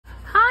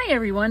Hi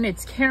everyone,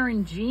 it's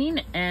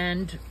Karynjean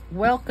and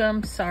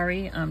welcome.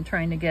 Sorry, I'm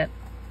trying to get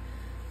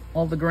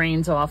all the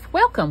grains off.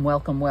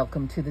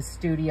 Welcome to the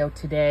studio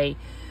today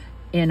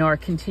in our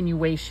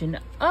continuation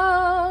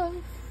of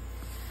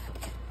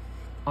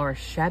our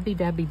Shabby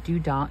Dabby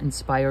Doodah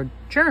inspired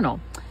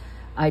journal.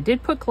 I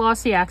did put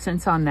glossy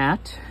accents on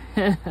that.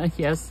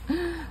 Yes,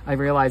 I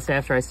realized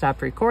after I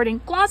stopped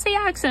recording, glossy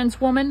accents,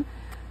 woman.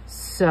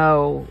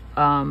 So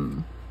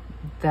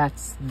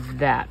that's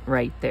that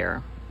right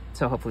there.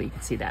 So hopefully you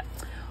can see that.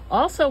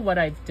 Also, what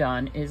I've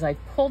done is I've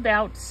pulled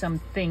out some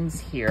things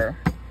here,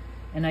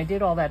 and I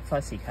did all that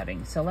fussy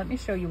cutting. So let me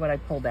show you what I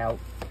pulled out.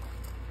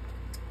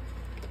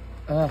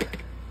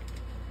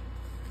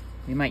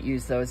 We might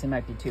use those. They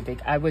might be too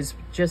big. I was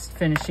just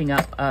finishing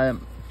up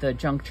the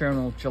Junk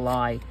Journal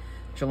July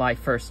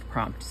 1st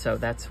prompt, so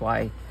that's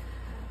why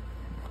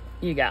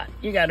you got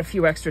a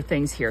few extra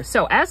things here.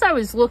 So as I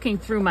was looking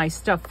through my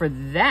stuff for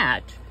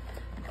that,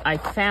 I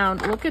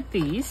found, look at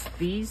these.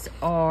 These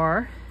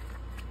are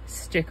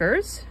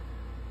stickers,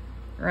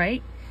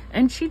 right?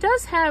 And she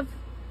does have,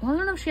 well, I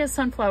don't know if she has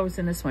sunflowers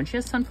in this one. She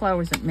has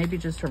sunflowers in maybe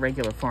just a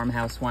regular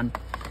farmhouse one.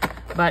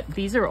 But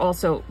these are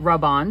also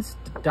rub-ons,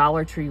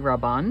 Dollar Tree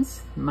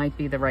rub-ons. Might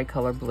be the right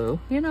color blue.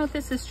 You know,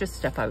 this is just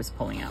stuff I was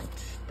pulling out.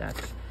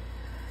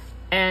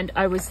 And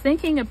I was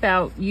thinking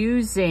about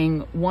using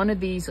one of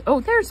these.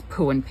 Oh, there's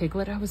Pooh and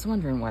Piglet. I was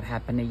wondering what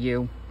happened to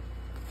you.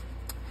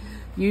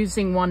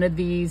 Using one of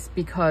these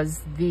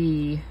because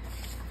the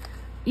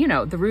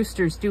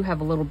roosters do have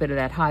a little bit of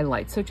that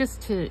highlight. So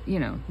just to,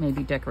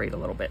 maybe decorate a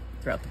little bit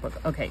throughout the book.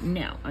 Okay,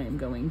 now I am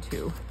going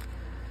to,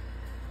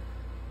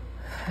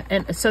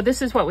 and so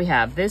this is what we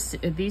have. This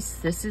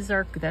is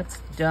our,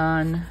 that's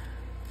done.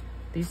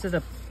 These are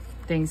the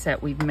things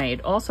that we've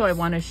made. Also, I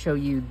want to show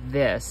you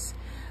this.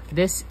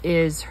 This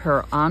is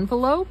her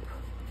envelope.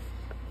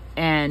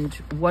 And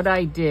what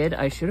I did,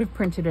 I should have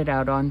printed it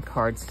out on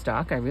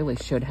cardstock. I really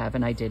should have,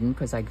 and I didn't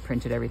because I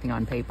printed everything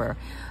on paper.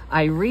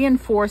 I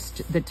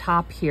reinforced the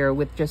top here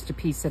with just a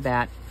piece of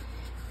that.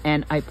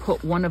 And I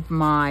put one of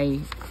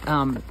my,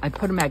 I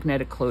put a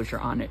magnetic closure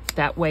on it.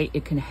 That way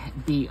it can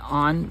be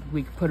on,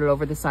 we can put it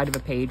over the side of a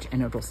page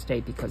and it'll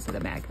stay because of the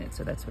magnet.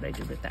 So that's what I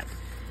did with that.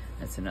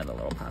 That's another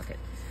little pocket.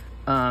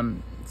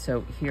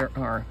 So here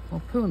are,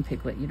 well, Pooh and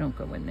Piglet, you don't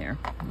go in there.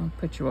 I'll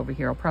put you over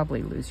here. I'll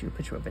probably lose you,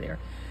 put you over there.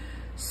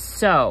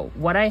 So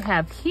what I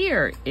have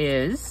here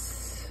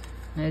is,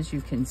 as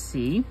you can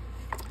see,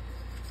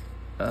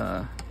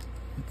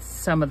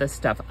 some of the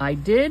stuff. I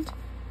did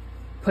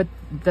put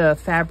the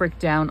fabric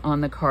down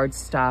on the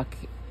cardstock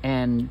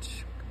and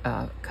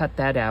cut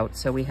that out.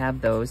 So we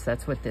have those.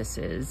 That's what this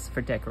is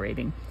for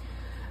decorating.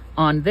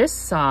 On this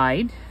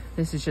side,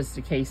 this is just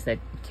a case that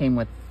came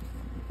with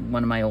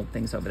one of my old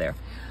things over there.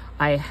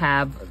 I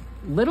have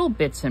little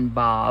bits and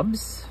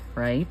bobs,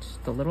 right?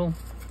 The little,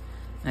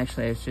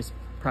 actually I was just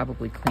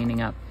probably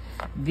cleaning up.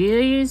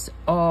 These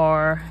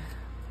are,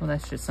 well,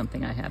 that's just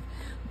something I have.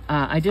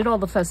 I did all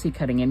the fussy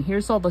cutting, and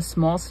here's all the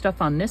small stuff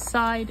on this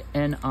side,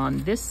 and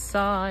on this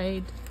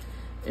side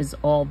is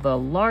all the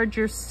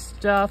larger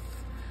stuff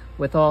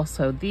with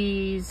also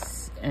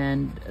these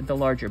and the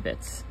larger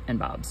bits and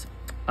bobs.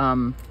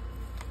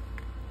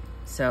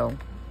 So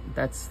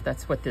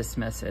that's what this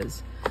mess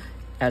is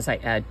as I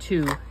add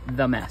to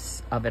the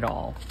mess of it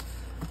all.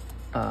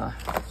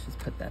 Let's just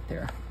put that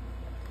there.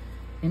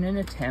 In an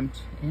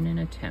attempt.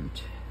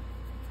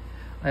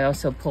 I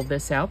also pulled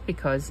this out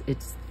because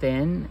it's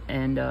thin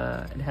and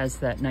it has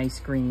that nice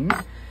green.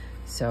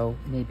 So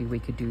maybe we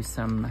could do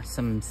some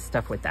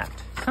stuff with that.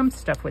 And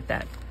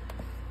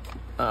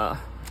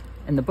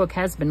the book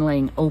has been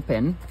laying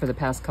open for the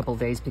past couple of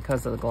days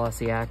because of the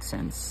glossy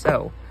accents.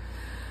 So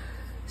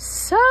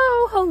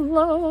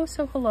hello.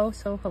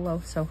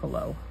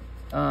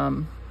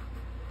 I'm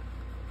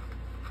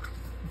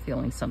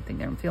feeling something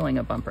there. I'm feeling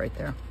a bump right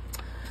there.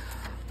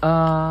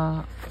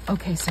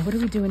 Okay, so what are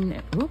we doing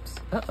next? Oops,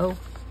 uh-oh.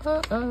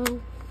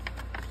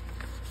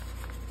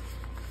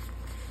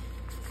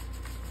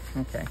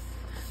 Okay,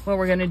 what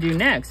we're gonna do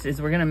next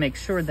is we're gonna make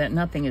sure that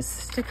nothing is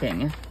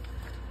sticking,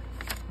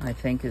 I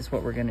think is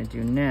what we're gonna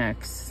do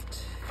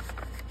next.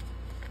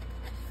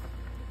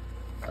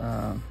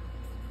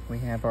 We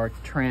have our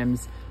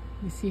trims.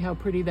 You see how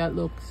pretty that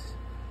looks?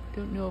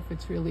 Don't know if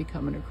it's really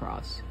coming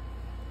across.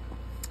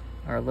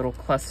 Our little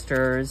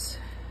clusters.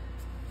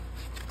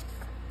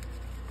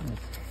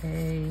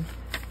 Okay.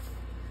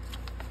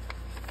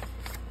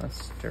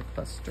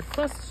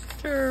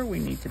 Cluster. We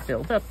need to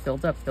build up.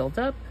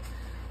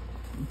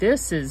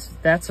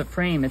 That's a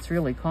frame. It's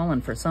really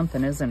calling for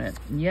something, isn't it?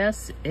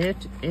 Yes,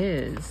 it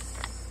is.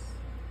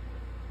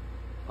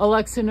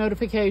 Alexa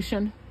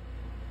notification.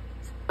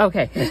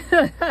 Okay.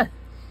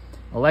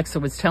 Alexa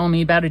was telling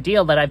me about a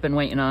deal that I've been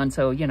waiting on,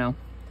 so, ooh.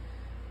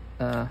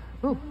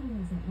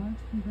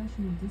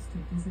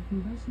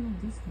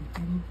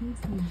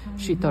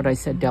 She thought I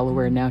said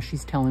Delaware. Now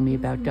she's telling me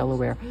about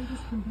Delaware.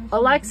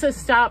 Alexa,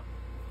 stop.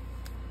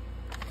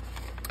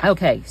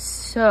 Okay,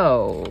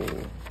 so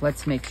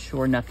let's make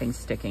sure nothing's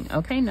sticking.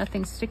 Okay,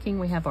 nothing's sticking.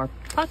 We have our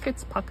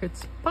pockets.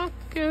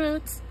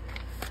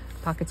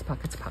 Pockets,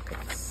 pockets,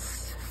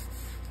 pockets.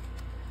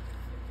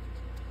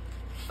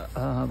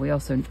 We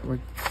also,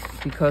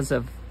 because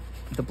of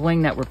the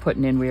bling that we're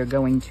putting in, we are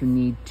going to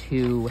need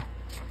to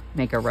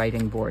make a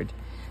writing board.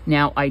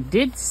 Now, I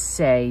did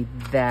say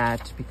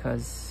that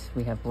because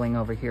we have bling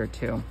over here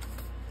too,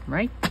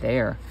 right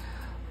there.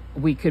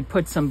 We could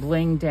put some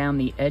bling down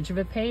the edge of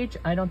a page.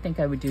 I don't think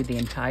I would do the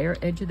entire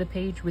edge of the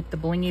page with the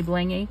blingy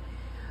blingy,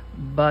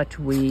 but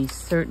we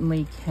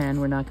certainly can.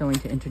 We're not going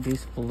to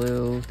introduce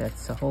blue.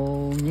 That's a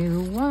whole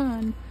new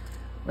one.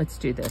 Let's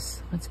do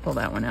this. Let's pull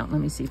that one out. Let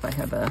me see if I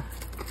have a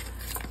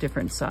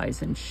different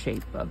size and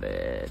shape of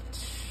it.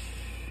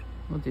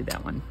 We'll do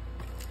that one.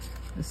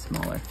 The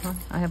smaller. Well,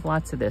 I have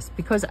lots of this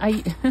because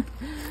I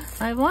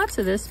have lots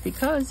of this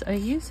because I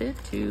use it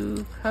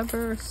to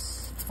cover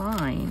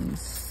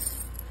spines.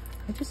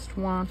 I just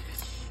want,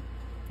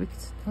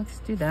 let's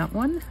do that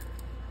one.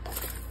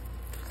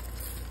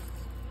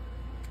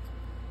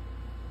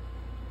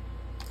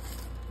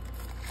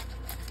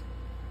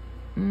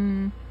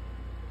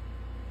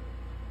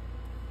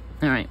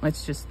 All right,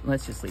 let's just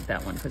leave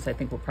that one because I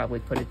think we'll probably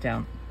put it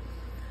down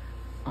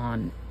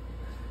on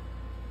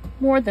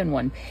more than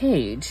one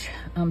page.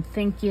 I'm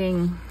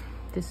thinking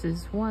this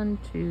is 1,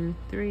 2,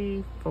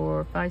 3,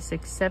 4, 5,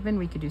 6, 7.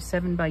 We could do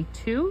 7 by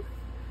 2.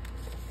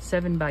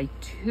 7 by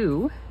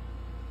 2.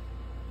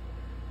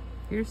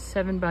 Here's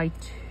 7 by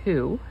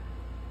 2.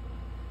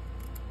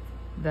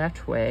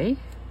 That way.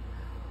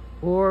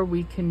 Or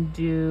we can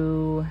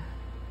do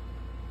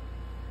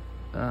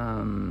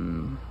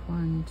 1,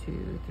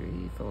 2,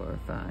 3, 4,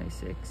 5,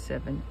 6,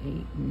 7,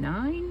 8,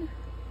 9.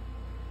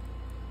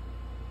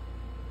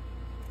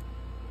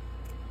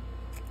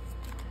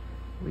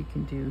 We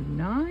can do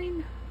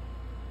 9.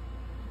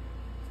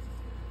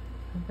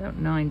 About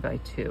 9 by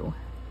 2.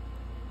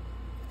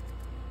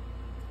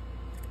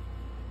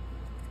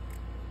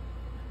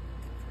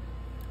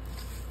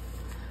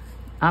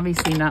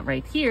 Obviously not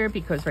right here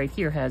because right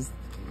here has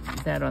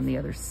that on the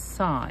other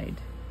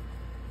side.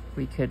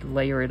 We could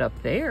layer it up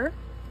there.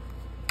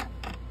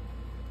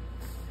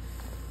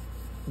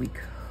 We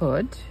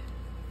could.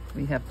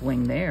 We have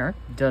bling there.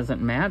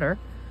 Doesn't matter.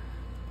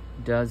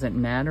 Doesn't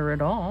matter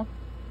at all.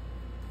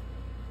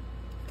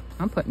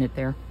 I'm putting it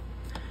there.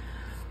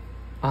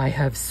 I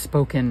have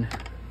spoken.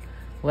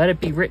 Let it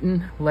be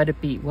written. Let it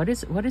be. What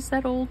is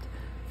that old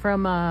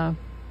from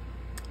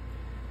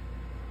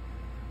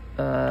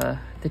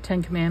the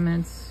 10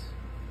 Commandments?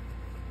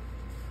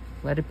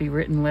 Let it be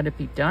written, let it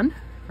be done,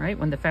 right?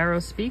 When the Pharaoh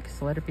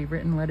speaks, let it be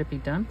written, let it be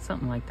done.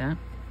 Something like that.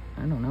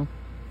 I don't know.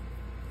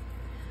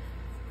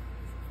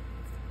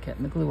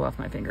 Getting the glue off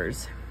my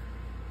fingers.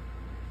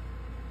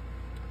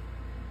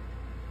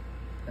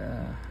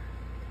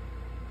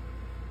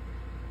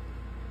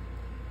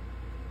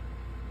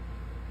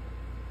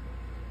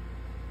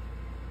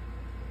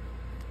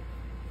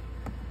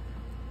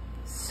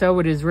 So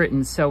it is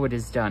written, so it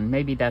is done.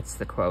 Maybe that's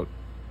the quote.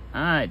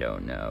 I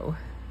don't know.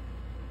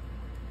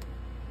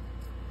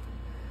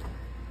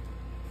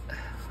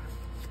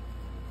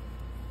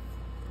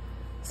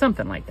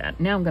 Something like that.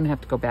 Now I'm going to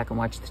have to go back and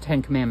watch the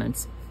 10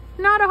 Commandments.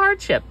 Not a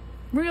hardship.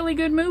 Really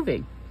good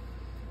movie.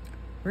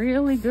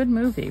 Really good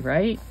movie,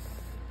 right?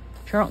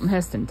 Charlton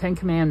Heston, 10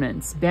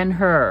 Commandments.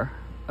 Ben-Hur.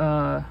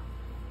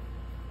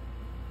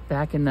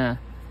 Back in the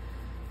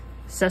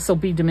Cecil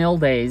B. DeMille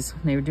days.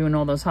 They were doing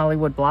all those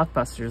Hollywood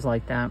blockbusters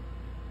like that.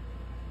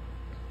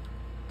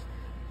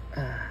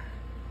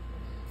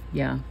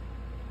 Yeah.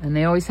 And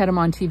they always had them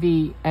on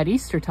TV at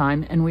Easter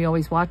time, and we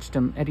always watched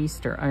them at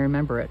Easter. I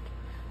remember it.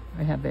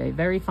 I have a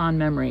very fond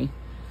memory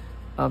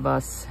of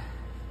us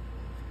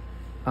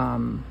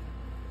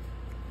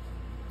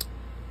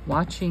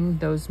watching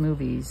those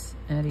movies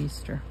at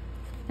Easter.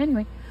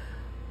 Anyway,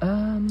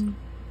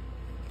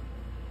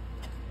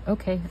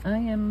 okay, I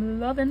am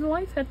loving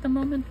life at the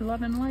moment,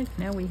 loving life.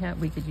 Now we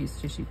could use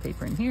tissue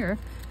paper in here.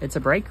 It's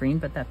a bright green,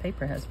 but that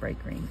paper has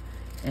bright green.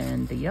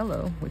 And the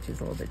yellow, which is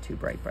a little bit too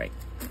bright.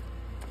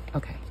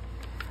 Okay.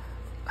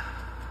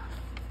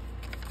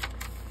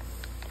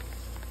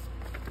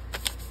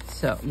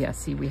 So, yeah,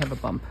 see, we have a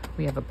bump.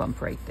 We have a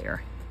bump right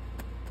there.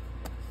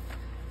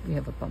 We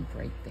have a bump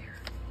right there.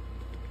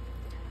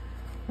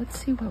 Let's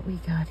see what we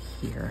got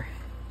here.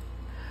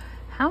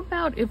 How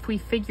about if we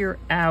figure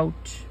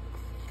out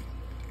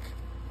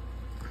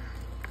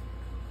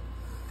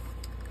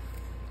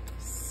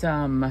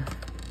some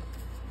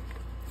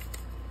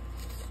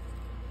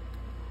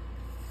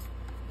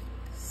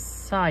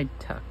side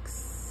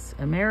tucks.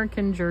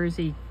 American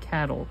Jersey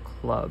Cattle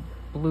Club,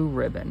 blue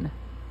ribbon.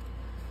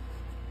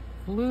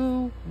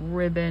 Blue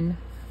ribbon.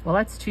 Well,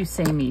 that's too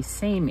samey.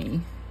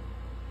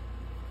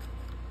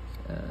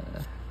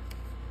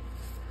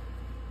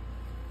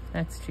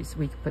 That's too, so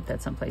we could put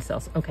that someplace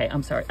else. Okay,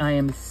 I'm sorry.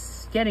 I'm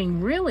getting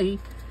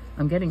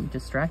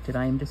distracted.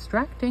 I am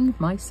distracting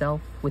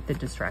myself with the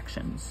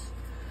distractions.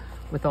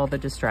 With all the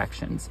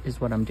distractions is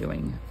what I'm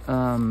doing.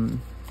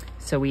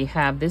 So we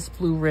have this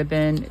blue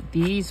ribbon.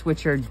 These,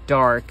 which are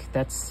dark,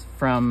 I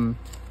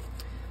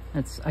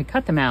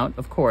cut them out,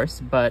 of course,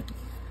 but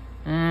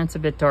It's a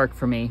bit dark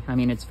for me. I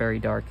mean, it's very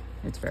dark.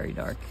 It's very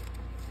dark.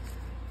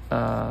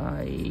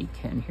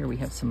 Here we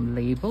have some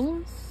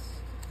labels.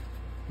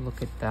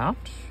 Look at that.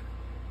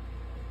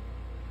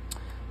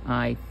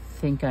 I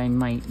think I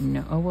might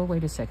know. Oh, well,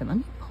 wait a second. Let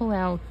me pull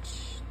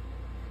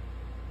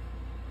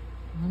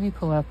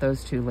out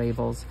those two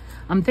labels.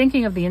 I'm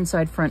thinking of the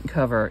inside front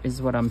cover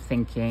is what I'm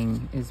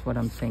thinking, It's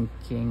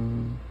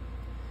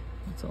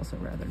also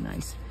rather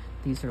nice.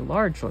 These are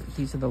large.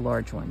 These are the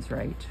large ones,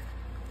 right?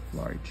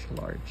 Large.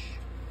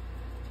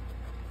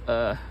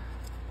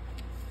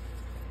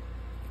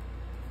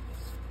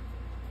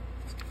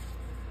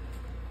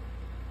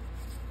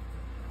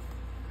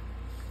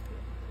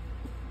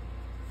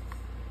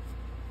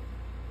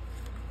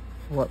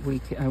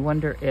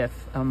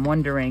 I'm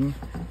wondering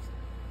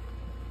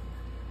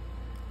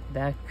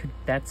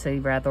that's a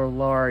rather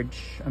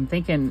large, I'm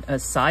thinking a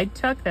side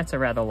tuck. That's a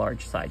rather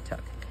large side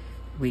tuck.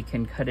 We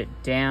can cut it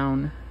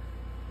down.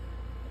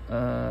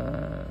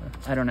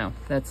 I don't know.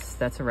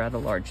 That's a rather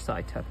large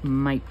side tuck.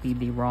 Might be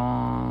the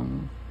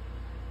wrong.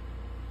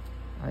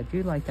 I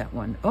do like that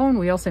one. Oh, and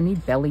we also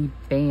need belly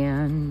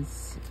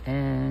bands.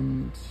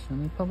 And let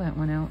me pull that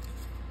one out.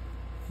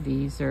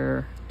 These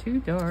are too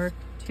dark.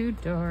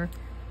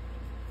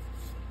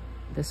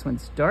 This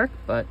one's dark,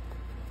 but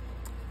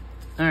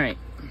all right.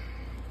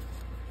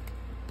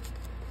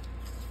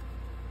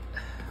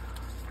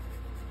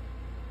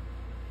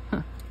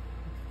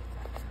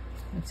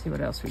 Let's see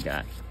what else we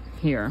got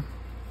here.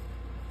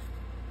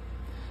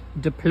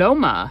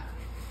 Diploma.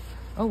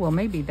 Oh, well,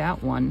 maybe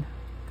that one.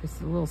 There's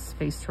a little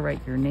space to write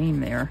your name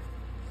there.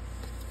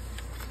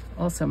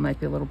 Also might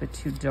be a little bit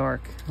too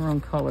dark. Wrong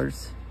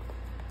colors.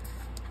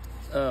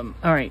 All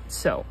right,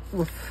 so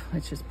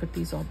let's just put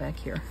these all back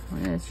here.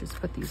 Let's just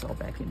put these all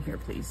back in here,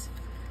 please.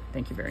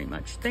 Thank you very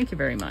much. Thank you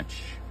very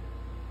much.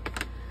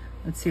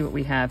 Let's see what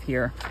we have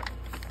here.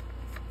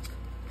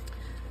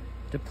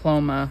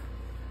 Diploma.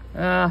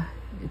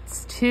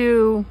 It's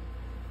too,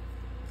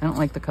 I don't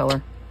like the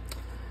color.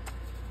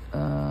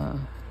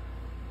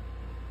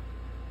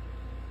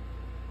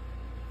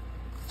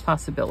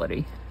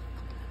 Possibility.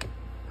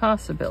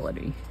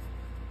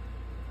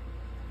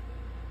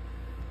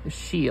 The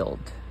shield.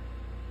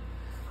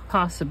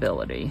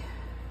 Possibility.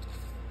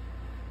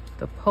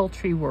 The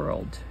poultry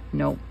world.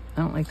 Nope,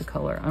 I don't like the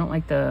color. I don't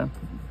like the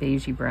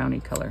beigey brownie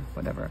color,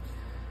 whatever.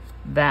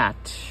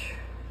 That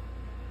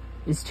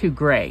is too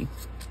gray.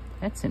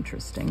 That's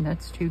interesting.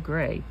 That's too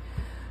gray.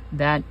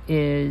 That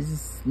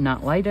is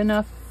not light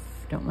enough.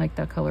 Don't like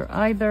that color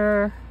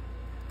either.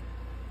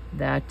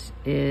 That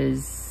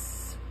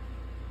is,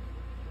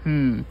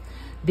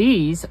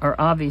 These are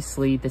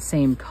obviously the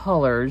same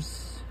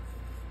colors.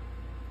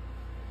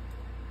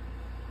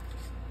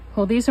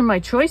 Well, these are my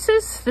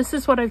choices. This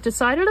is what I've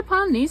decided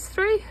upon, these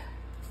three.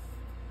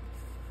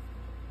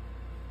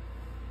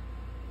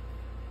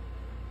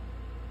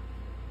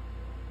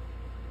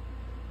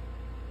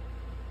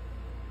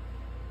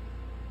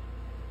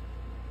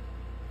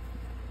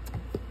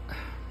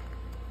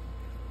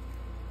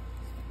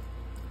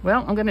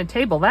 Well, I'm going to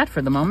table that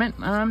for the moment.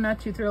 I'm not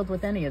too thrilled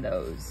with any of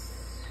those.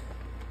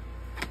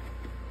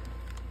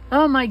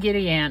 Oh, my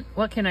giddy aunt.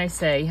 What can I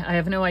say? I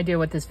have no idea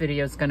what this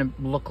video is going to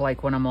look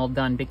like when I'm all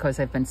done because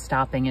I've been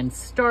stopping and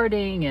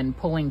starting and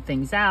pulling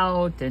things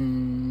out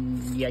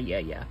and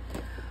yeah.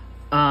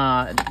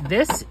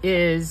 This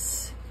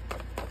is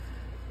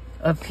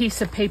a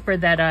piece of paper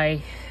that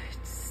I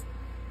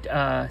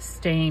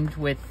stained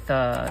with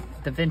the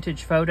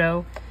vintage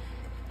photo.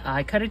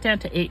 I cut it down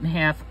to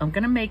 8.5. I'm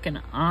going to make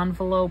an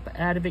envelope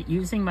out of it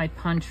using my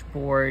punch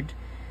board.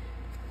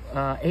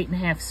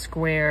 8.5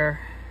 square.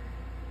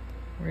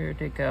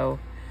 Where'd it go?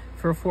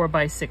 For a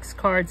 4x6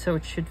 card, so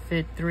it should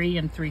fit 3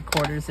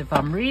 3/4 if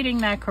I'm reading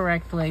that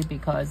correctly,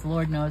 because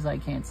Lord knows I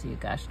can't see a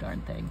gosh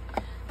darn thing.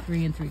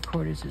 3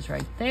 3/4 is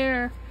right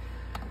there.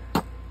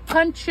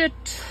 Punch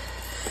it,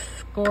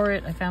 score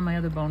it. I found my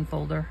other bone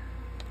folder.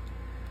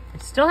 I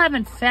still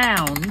haven't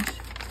found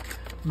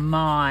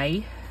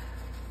my,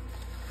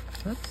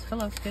 oops,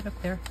 hello, get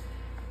up there.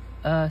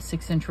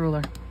 6-inch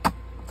ruler,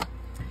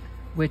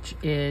 which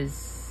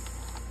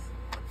is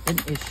an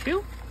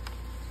issue.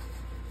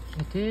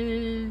 It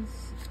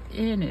is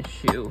an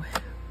issue.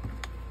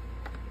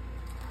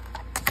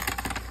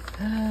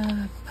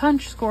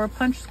 Punch, score,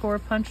 punch, score,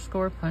 punch,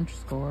 score, punch,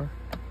 score.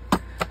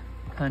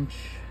 Punch.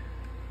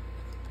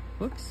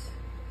 Whoops.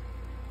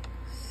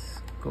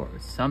 Score.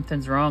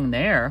 Something's wrong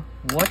there.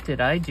 What did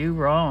I do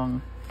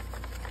wrong?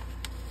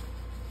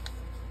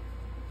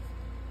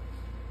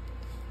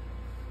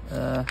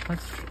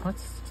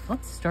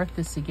 Let's start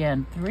this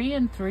again.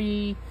 3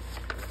 3.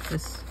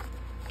 This.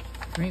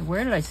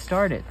 Where did I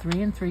start it?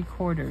 3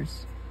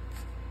 3/4.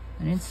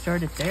 I didn't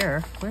start it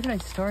there. Where did I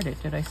start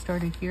it? Did I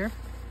start it here?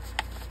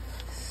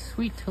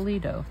 Sweet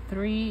Toledo.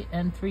 3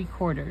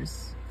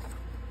 3/4.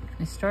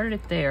 I started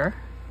it there.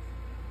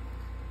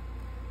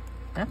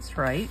 That's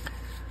right.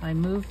 I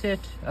moved it.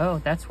 Oh,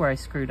 that's where I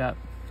screwed up.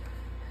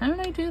 How did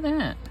I do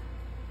that?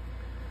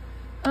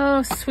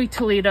 Oh, Sweet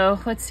Toledo.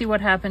 Let's see what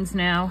happens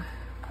now.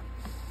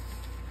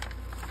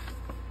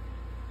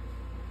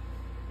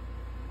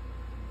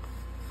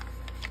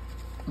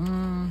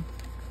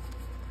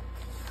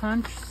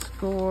 Punch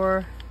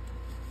score.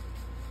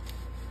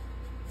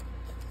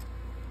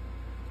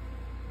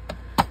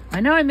 I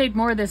know I made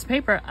more of this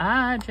paper.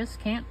 I just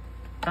can't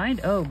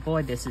find. Oh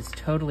boy, this is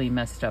totally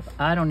messed up.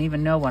 I don't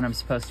even know what I'm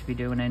supposed to be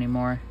doing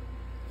anymore.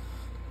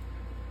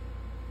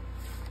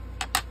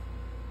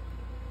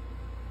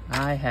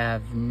 I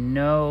have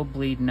no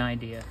bleeding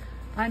idea.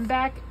 I'm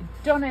back.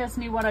 Don't ask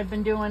me what I've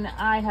been doing.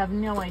 I have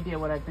no idea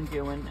what I've been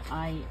doing.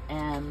 I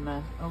am,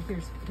 oh,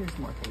 here's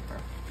more paper.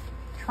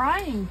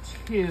 Trying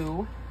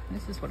to,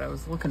 this is what I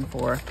was looking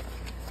for,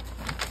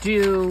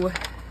 do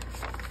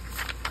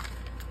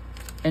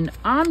an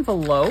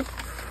envelope,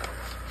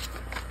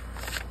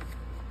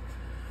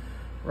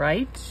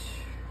 right?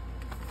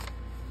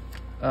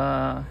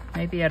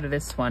 Maybe out of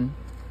this one,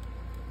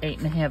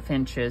 8.5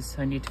 inches.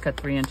 I need to cut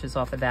 3 inches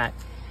off of that.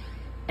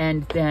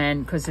 And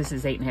then, because this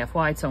is 8.5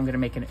 wide, so I'm going to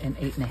make it an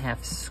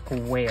 8.5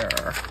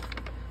 square.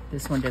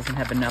 This one doesn't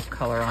have enough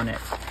color on it.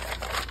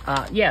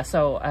 Yeah,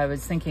 so I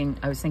was thinking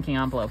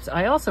envelopes.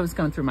 I also was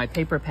going through my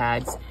paper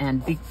pads,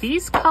 and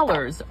these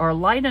colors are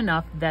light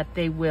enough that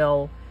they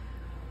will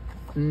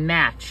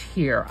match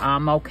here.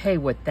 I'm okay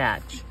with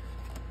that.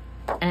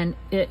 And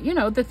it, you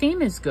know, the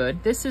theme is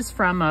good. This is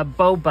from a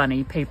Bow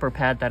Bunny paper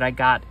pad that I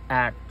got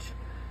at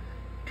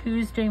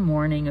Tuesday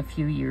Morning a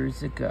few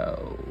years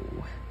ago.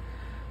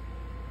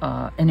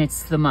 And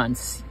it's the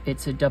months.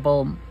 It's a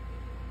double,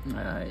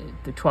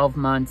 the 12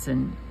 months.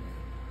 And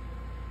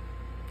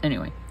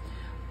anyway,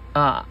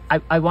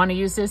 I want to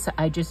use this.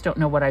 I just don't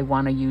know what I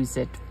want to use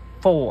it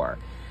for.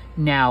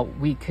 Now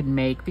we could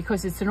make,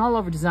 because it's an all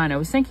over design, I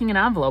was thinking an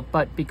envelope,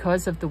 but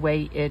because of the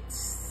way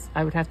it's,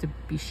 I would have to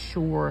be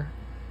sure.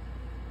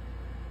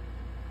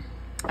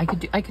 I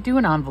could do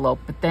an envelope,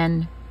 but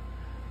then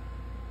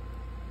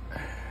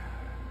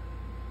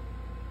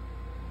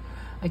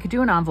I could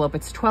do an envelope.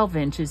 It's 12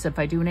 inches. If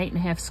I do an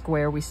 8.5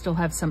 square, we still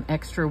have some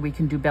extra. We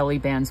can do belly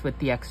bands with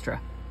the extra.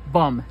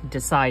 Boom,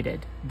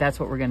 decided. That's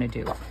what we're gonna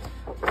do.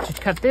 To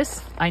cut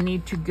this, I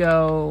need to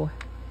go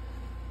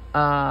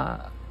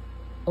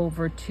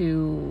over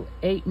to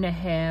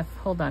 8.5.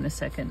 Hold on a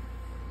second.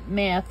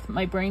 Math,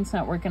 my brain's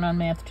not working on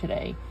math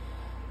today.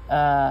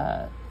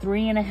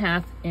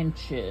 3.5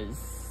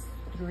 inches.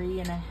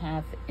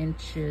 3.5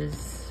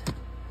 inches.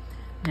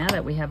 Now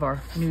that we have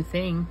our new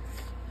thing,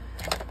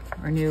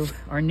 our new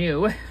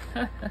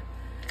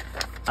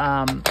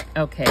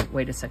okay,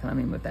 wait a second, let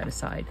me move that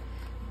aside.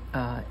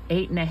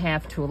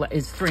 8.5 to 11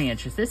 is 3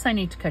 inches. This I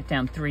need to cut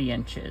down 3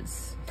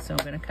 inches. So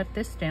I'm going to cut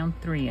this down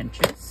 3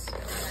 inches.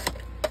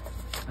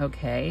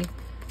 Okay,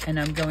 and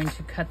I'm going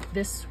to cut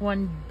this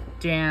one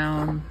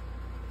down.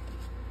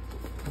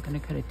 I'm going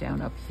to cut it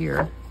down up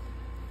here.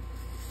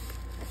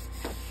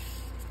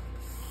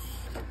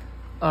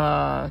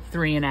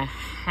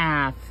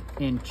 3.5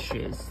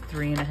 inches.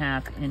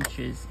 3.5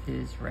 inches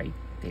is right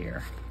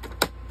there.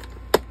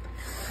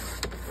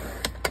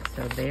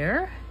 So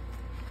there.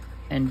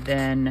 And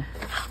then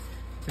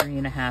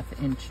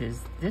 3.5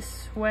 inches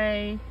this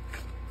way.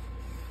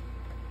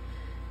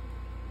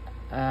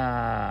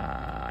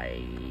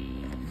 I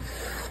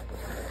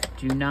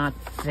do not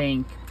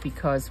think,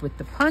 because with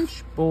the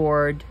punch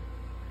board,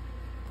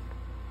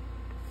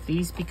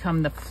 these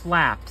become the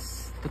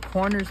flaps. The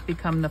corners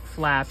become the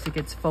flaps. It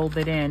gets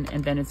folded in,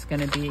 and then it's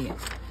going to be,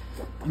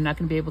 I'm not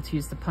going to be able to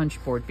use the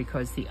punch board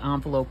because the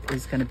envelope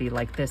is going to be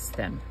like this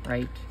then,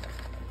 right?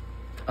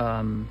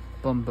 Boom,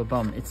 boom,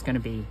 boom. It's going to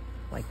be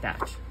like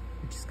that,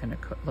 which is going to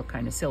look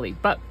kind of silly.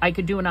 But I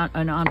could do an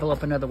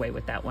envelope another way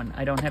with that one.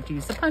 I don't have to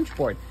use the punch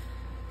board.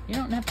 You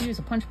don't have to use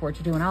a punch board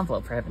to do an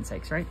envelope, for heaven's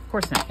sakes, right? Of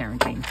course not,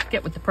 Karynjean.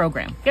 Get with the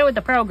program. Get with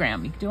the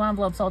program. You can do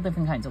envelopes all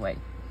different kinds of ways.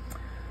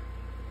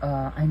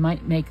 I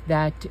might make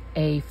that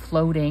a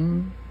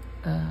floating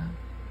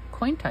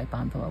coin type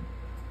envelope,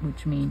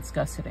 which means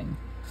gusseting.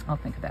 I'll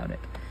think about it.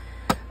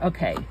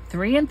 Okay,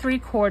 3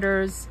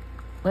 3/4.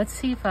 Let's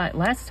see if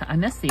last time I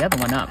messed the other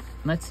one up.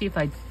 Let's see if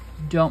I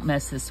don't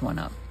mess this one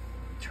up.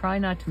 Try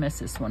not to mess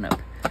this one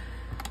up.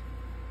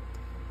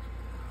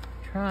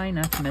 Try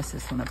not to mess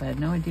this one up. I had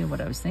no idea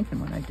what I was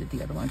thinking when I did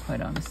the other one, quite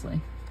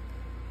honestly.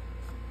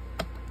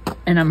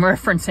 And I'm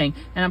referencing,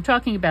 and I'm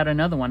talking about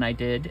another one I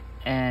did,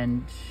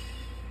 and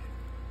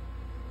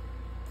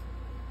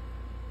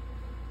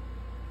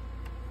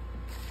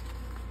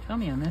tell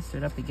me I messed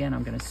it up again,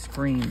 I'm gonna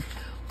scream.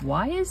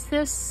 Why is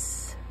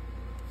this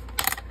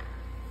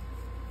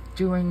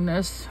doing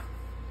this?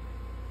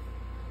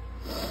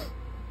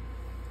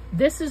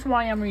 This is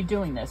why I'm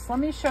redoing this. Let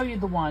me show you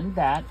the one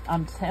that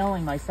I'm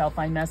telling myself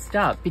I messed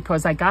up,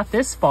 because I got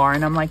this far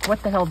and I'm like,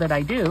 what the hell did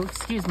I do?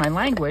 Excuse my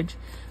language.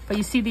 But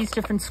you see these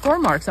different score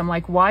marks. I'm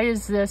like, why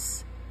is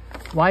this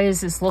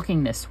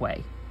looking this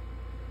way?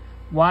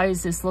 Why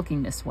is this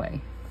looking this way?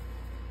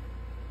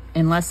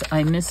 Unless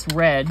I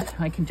misread,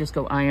 I can just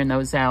go iron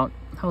those out.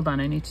 Hold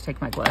on, I need to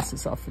take my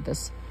glasses off for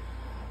this.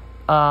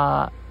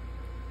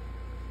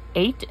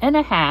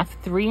 8.5,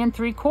 3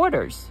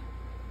 3/4.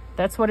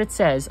 That's what it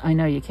says. I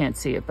know you can't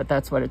see it, but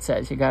that's what it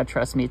says. You gotta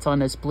trust me. It's on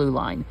this blue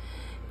line.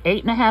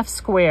 8.5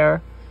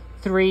 square,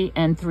 3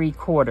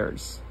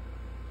 3/4.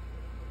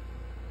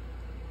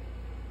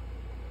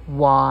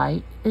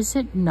 Why is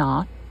it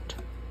not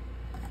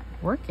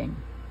working?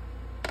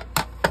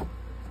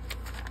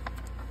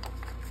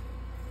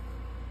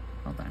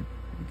 Hold on,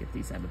 let me get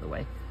these out of the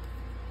way.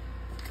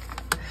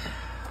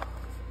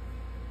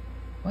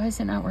 Why is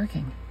it not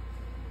working?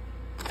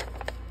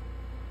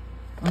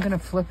 I'm gonna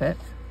flip it.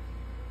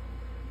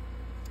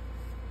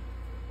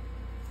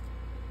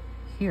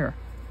 Here,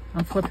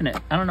 I'm flipping it.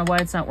 I don't know why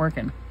it's not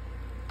working.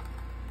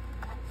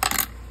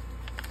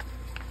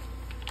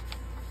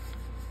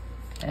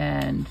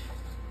 And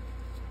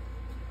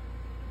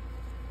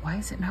why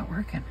is it not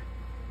working?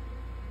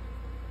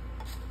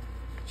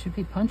 It should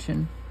be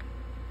punching.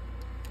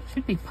 It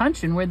should be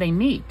punching where they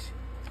meet.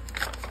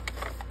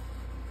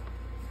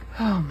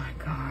 Oh my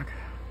God.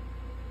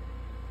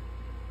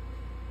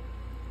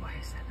 Why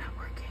is that not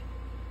working?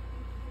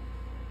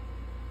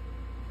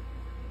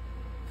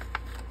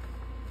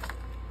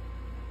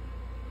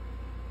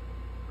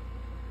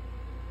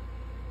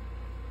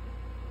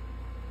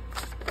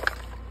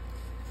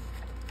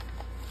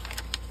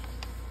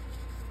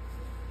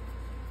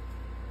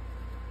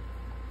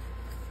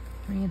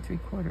 Three and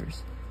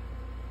 3/4.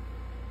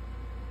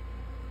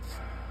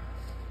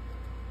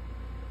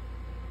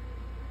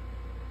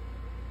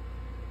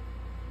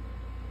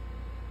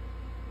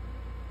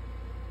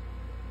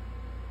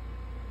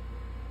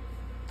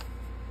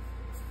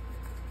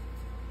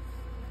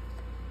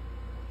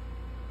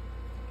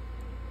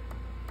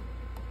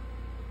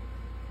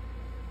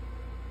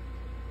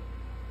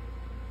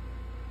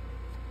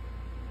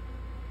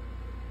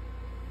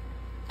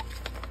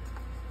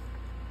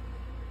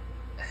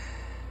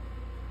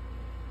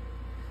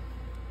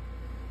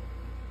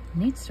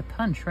 Needs to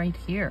punch right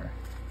here.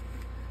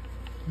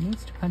 It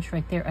needs to punch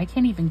right there. I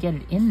can't even get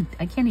it in.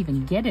 I can't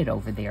even get it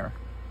over there.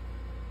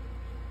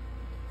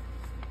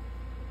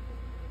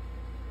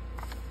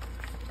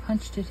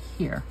 Punched it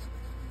here.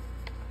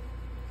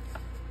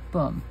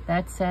 Boom.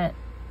 That's at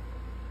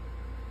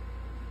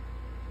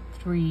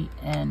 3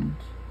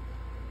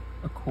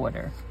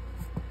 1/4.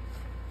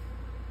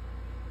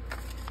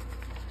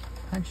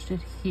 Punched it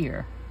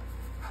here.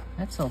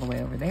 That's all the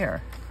way over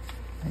there.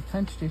 I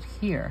punched it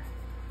here.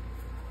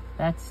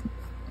 That's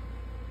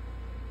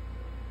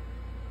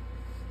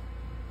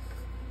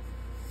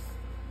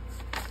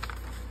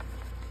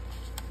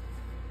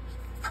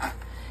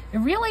it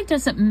really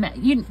doesn't matter.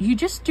 You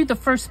just do the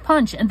first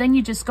punch and then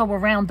you just go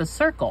around the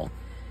circle.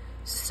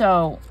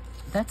 So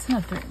that's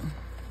not the,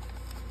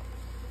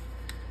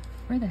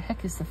 where the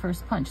heck is the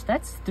first punch?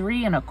 That's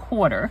 3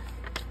 1/4.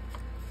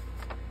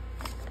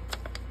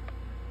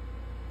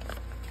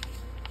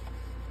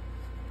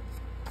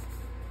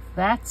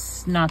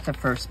 That's not the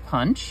first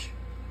punch.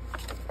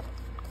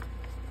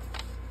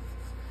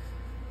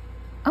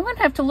 I'm gonna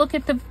have to look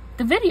at the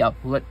video.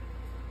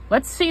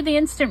 Let's see the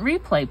instant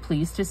replay,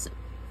 please. Just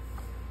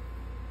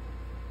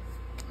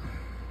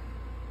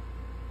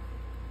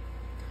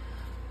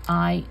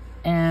I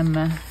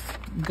am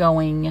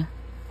going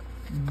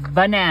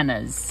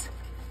bananas.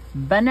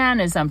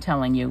 Bananas, I'm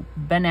telling you.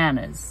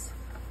 Bananas.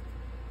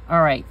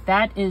 All right,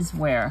 that is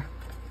where.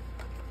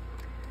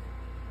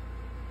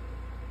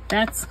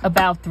 That's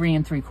about 3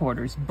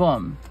 3/4.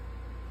 Boom.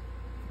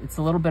 It's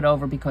a little bit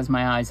over because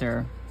my eyes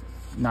are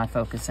not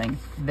focusing.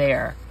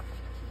 There.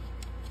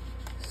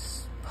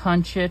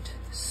 Punch it,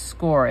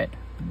 score it.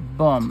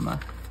 Boom.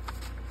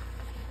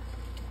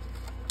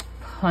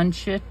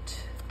 Punch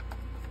it,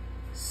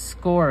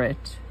 score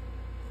it.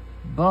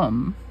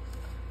 Boom.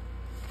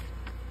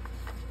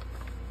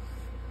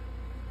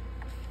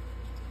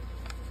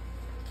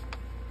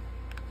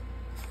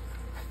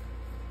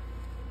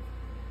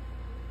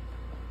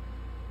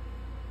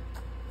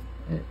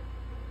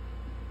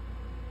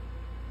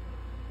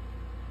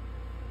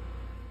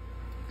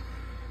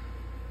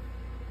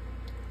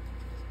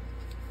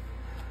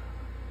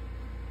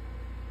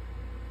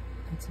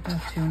 It's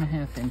about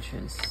 2.5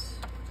 inches.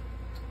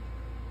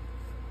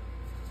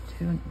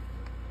 Two.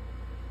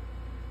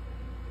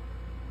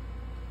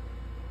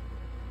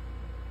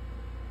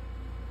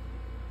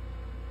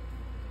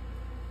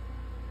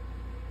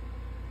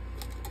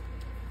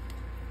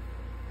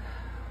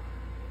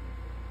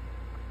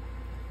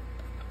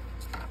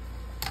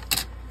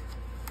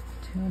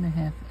 Two and a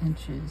half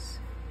inches.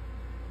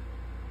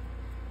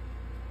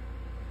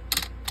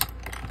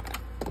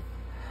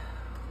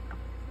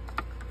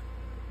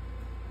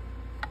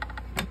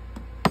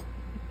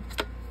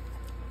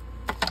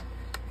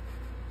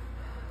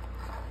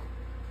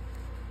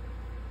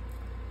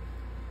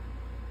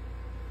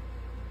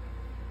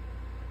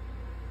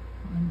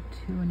 And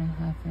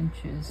 2.5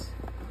 inches.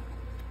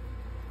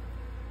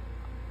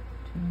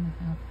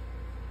 2.5.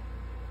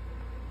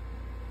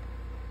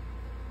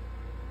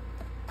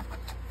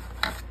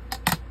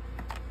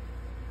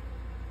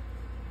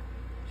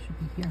 Should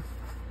be here.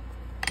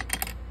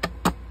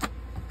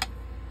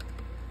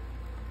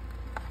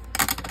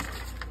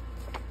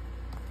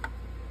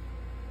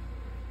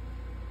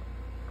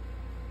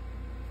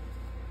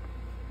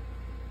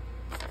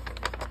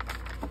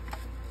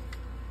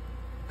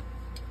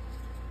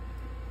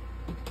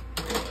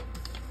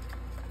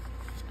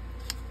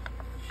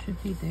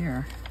 Should be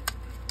there.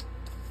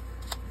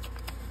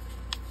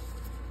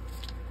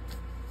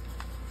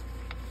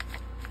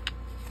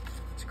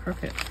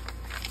 crooked.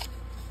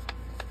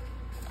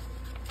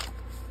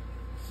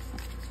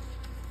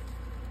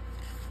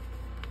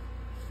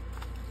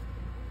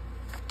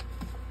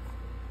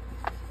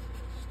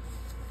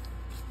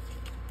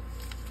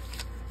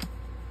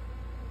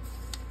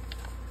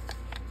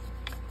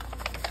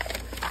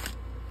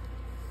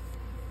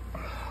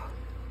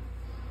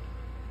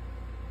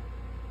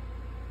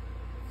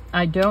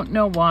 I don't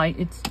know why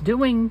it's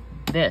doing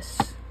this.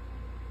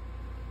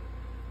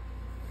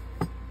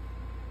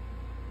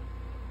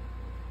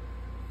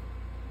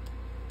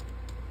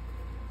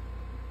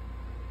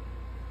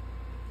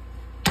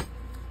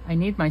 I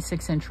need my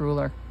 6-inch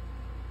ruler.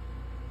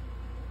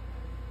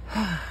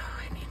 I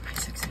need my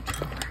 6-inch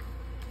ruler.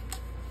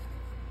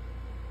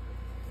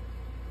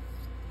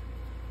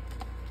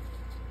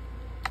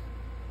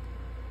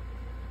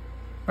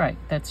 Right,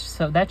 that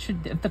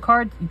should, if the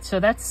card, so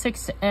that's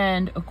 6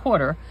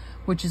 1/4,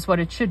 which is what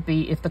it should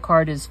be if the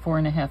card is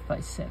 4.5 by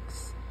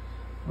 6.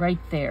 Right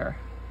there.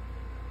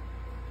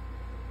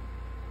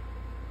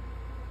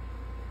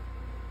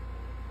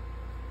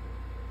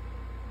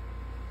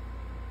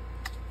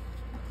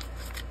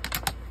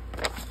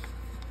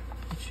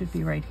 It should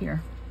be right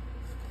here.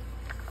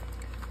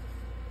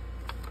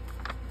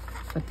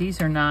 But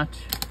these are not.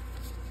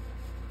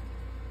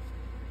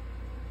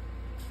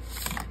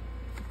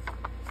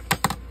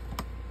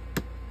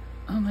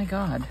 Oh my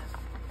God.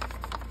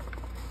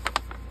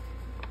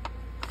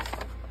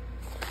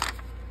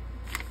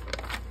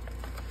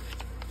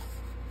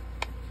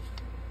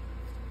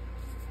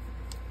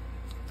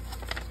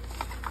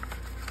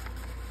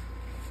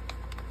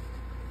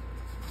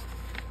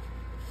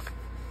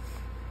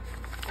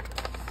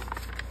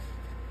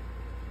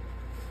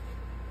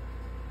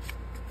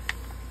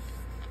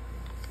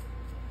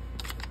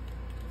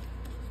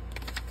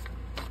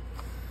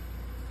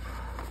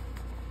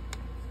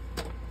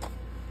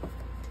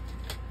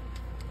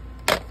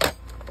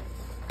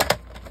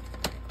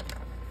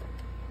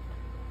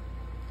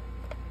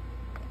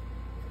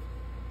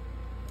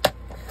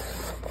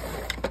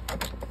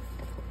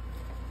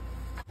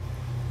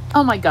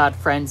 Oh my God,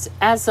 friends,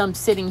 as I'm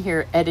sitting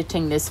here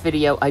editing this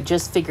video, I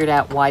just figured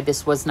out why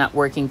this was not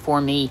working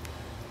for me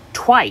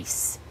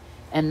twice.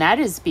 And that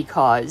is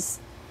because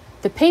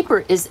the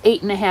paper is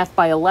 8.5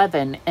 by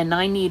 11 and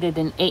I needed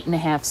an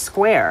 8.5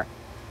 square.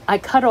 I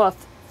cut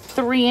off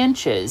 3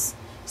 inches,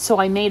 so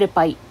I made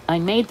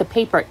the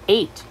paper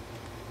 8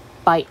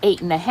 by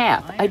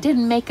 8.5. I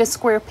didn't make a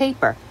square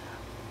paper.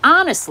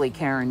 Honestly,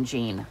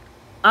 Karynjean,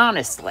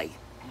 honestly.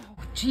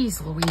 Oh,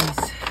 geez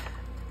Louise.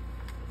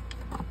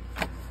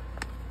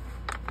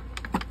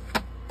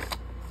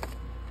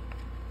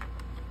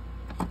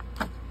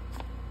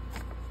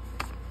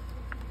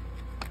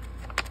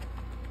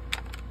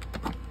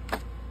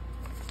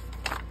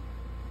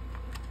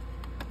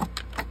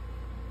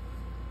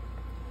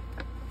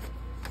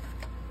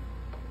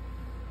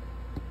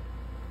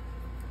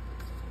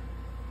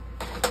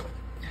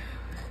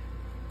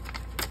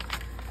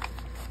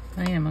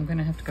 I'm going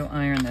to have to go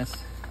iron this.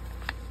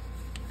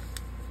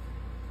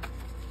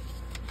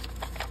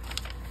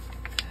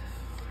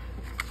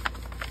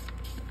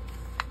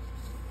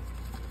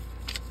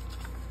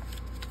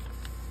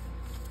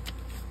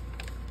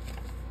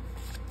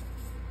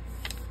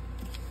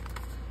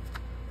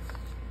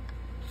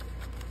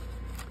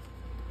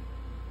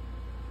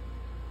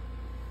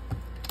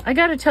 I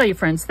got to tell you,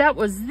 friends, that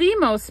was the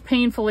most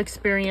painful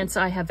experience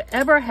I have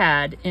ever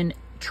had in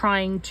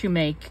trying to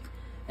make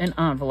an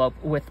envelope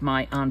with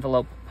my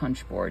envelope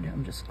punch board.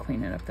 I'm just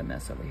cleaning up the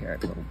mess over here. I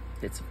have little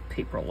bits of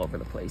paper all over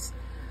the place.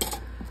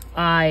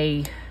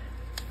 I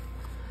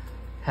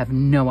have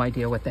no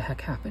idea what the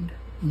heck happened.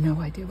 No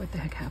idea what the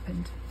heck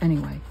happened.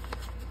 Anyway,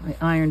 I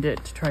ironed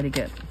it to try to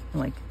get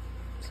like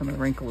some of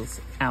the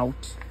wrinkles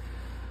out.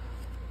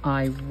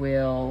 I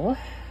will.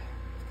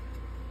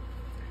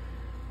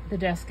 The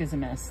desk is a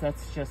mess.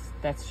 That's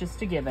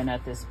just a given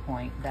at this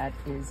point. That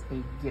is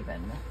a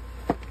given.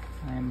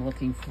 I'm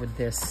looking for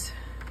this.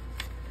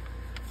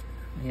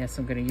 Yes,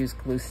 I'm going to use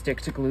glue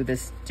stick to glue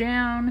this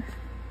down.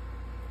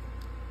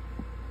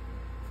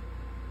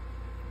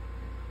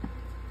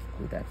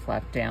 Glue that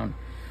flap down.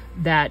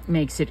 That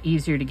makes it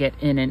easier to get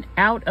in and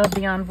out of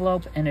the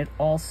envelope, and it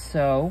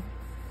also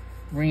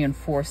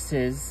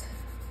reinforces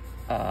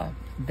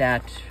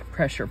that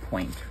pressure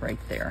point right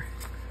there.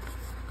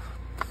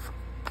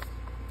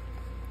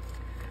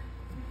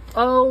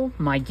 Oh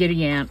my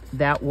giddy aunt,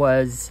 that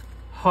was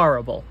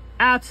horrible.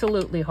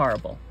 Absolutely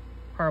horrible.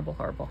 Horrible,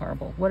 horrible,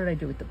 horrible. What did I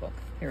do with the book?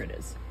 Here it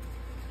is.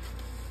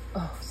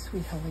 Oh,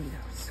 sweet Toledo.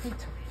 Sweet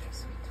Toledo,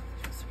 sweet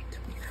Toledo, sweet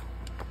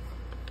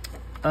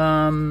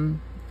Toledo.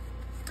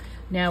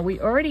 Now we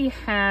already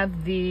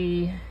have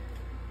the,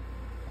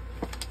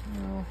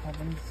 oh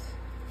heavens,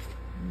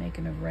 I'm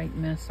making a right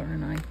mess,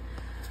 aren't I?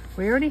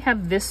 We already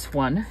have this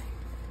one,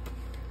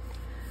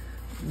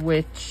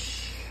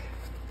 which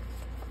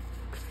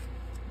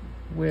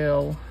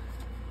will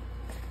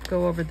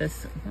go over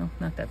this, no,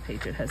 not that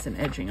page, it has an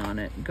edging on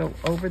it. Go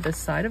over the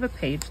side of a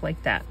page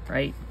like that,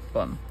 right?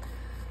 Boom.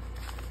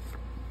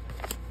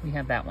 we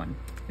have that one.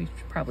 We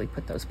should probably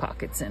put those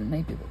pockets in.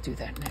 Maybe we'll do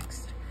that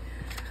next.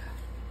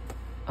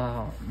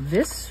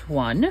 This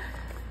one,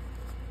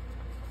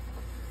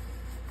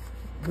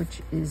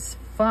 which is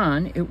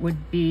fun, it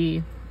would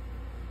be,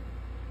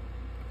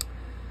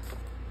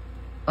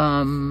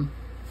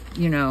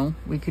 you know,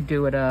 we could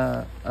do it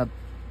a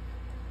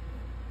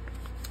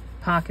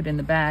pocket in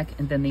the back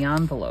and then the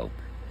envelope.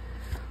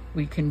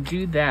 We can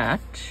do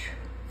that.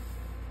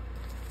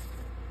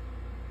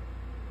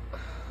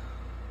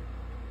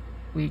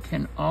 We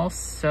can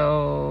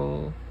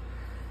also,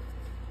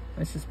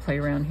 let's just play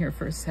around here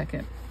for a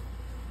second.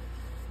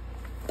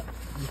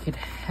 We could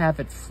have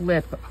it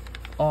flip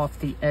off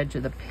the edge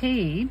of the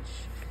page.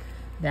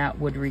 That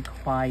would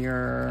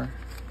require,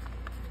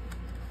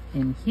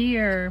 in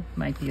here,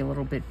 might be a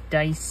little bit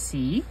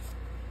dicey.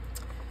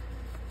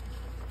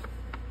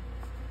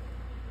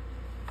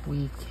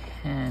 We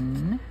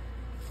can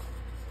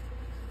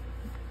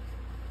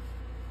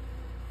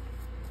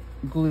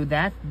glue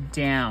that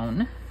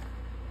down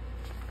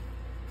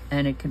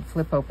and it can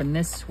flip open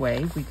this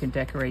way. We can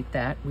decorate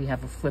that. We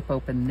have a flip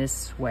open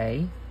this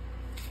way.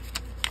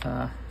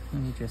 Let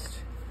me just,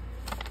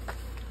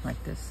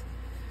 like this.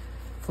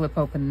 Flip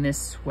open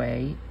this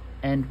way,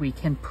 and we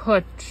can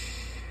put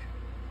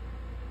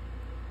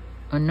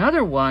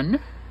another one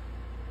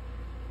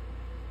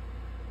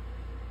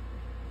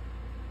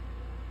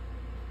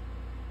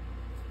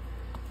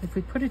if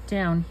we put it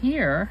down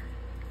here.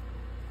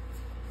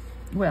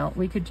 Well,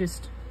 we could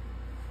just,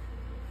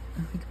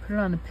 we could put it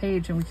on the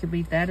page and we could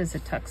leave that as a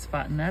tuck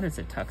spot and that as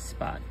a tuck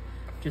spot.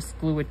 Just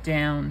glue it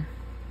down,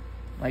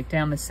 like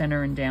down the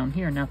center and down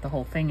here, not the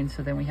whole thing, and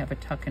so then we have a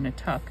tuck and a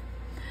tuck.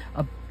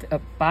 A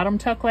bottom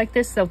tuck like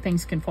this, so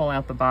things can fall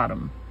out the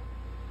bottom.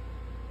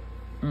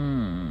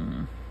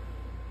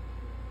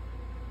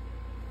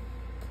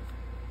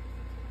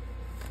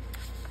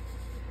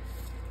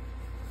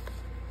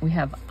 We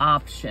have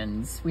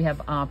options. We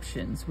have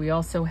options. We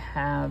also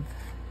have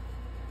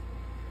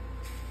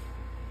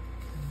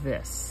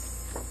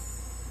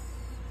this.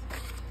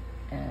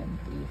 And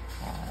we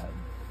have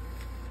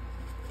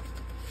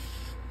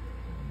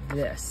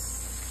this.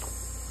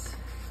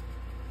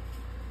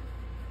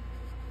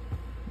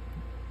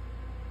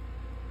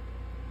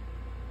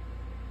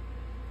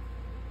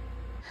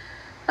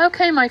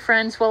 Okay, my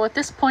friends, well, at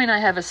this point I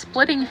have a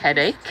splitting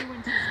headache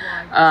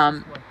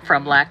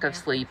from lack of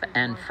sleep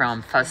and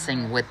from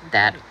fussing with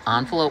that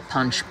envelope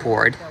punch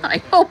board. I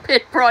hope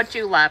it brought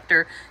you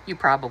laughter. You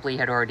probably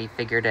had already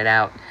figured it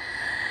out.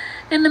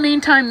 In the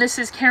meantime, this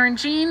is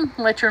Karynjean.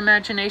 Let your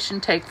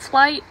imagination take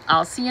flight.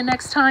 I'll see you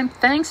next time.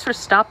 Thanks for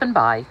stopping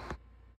by.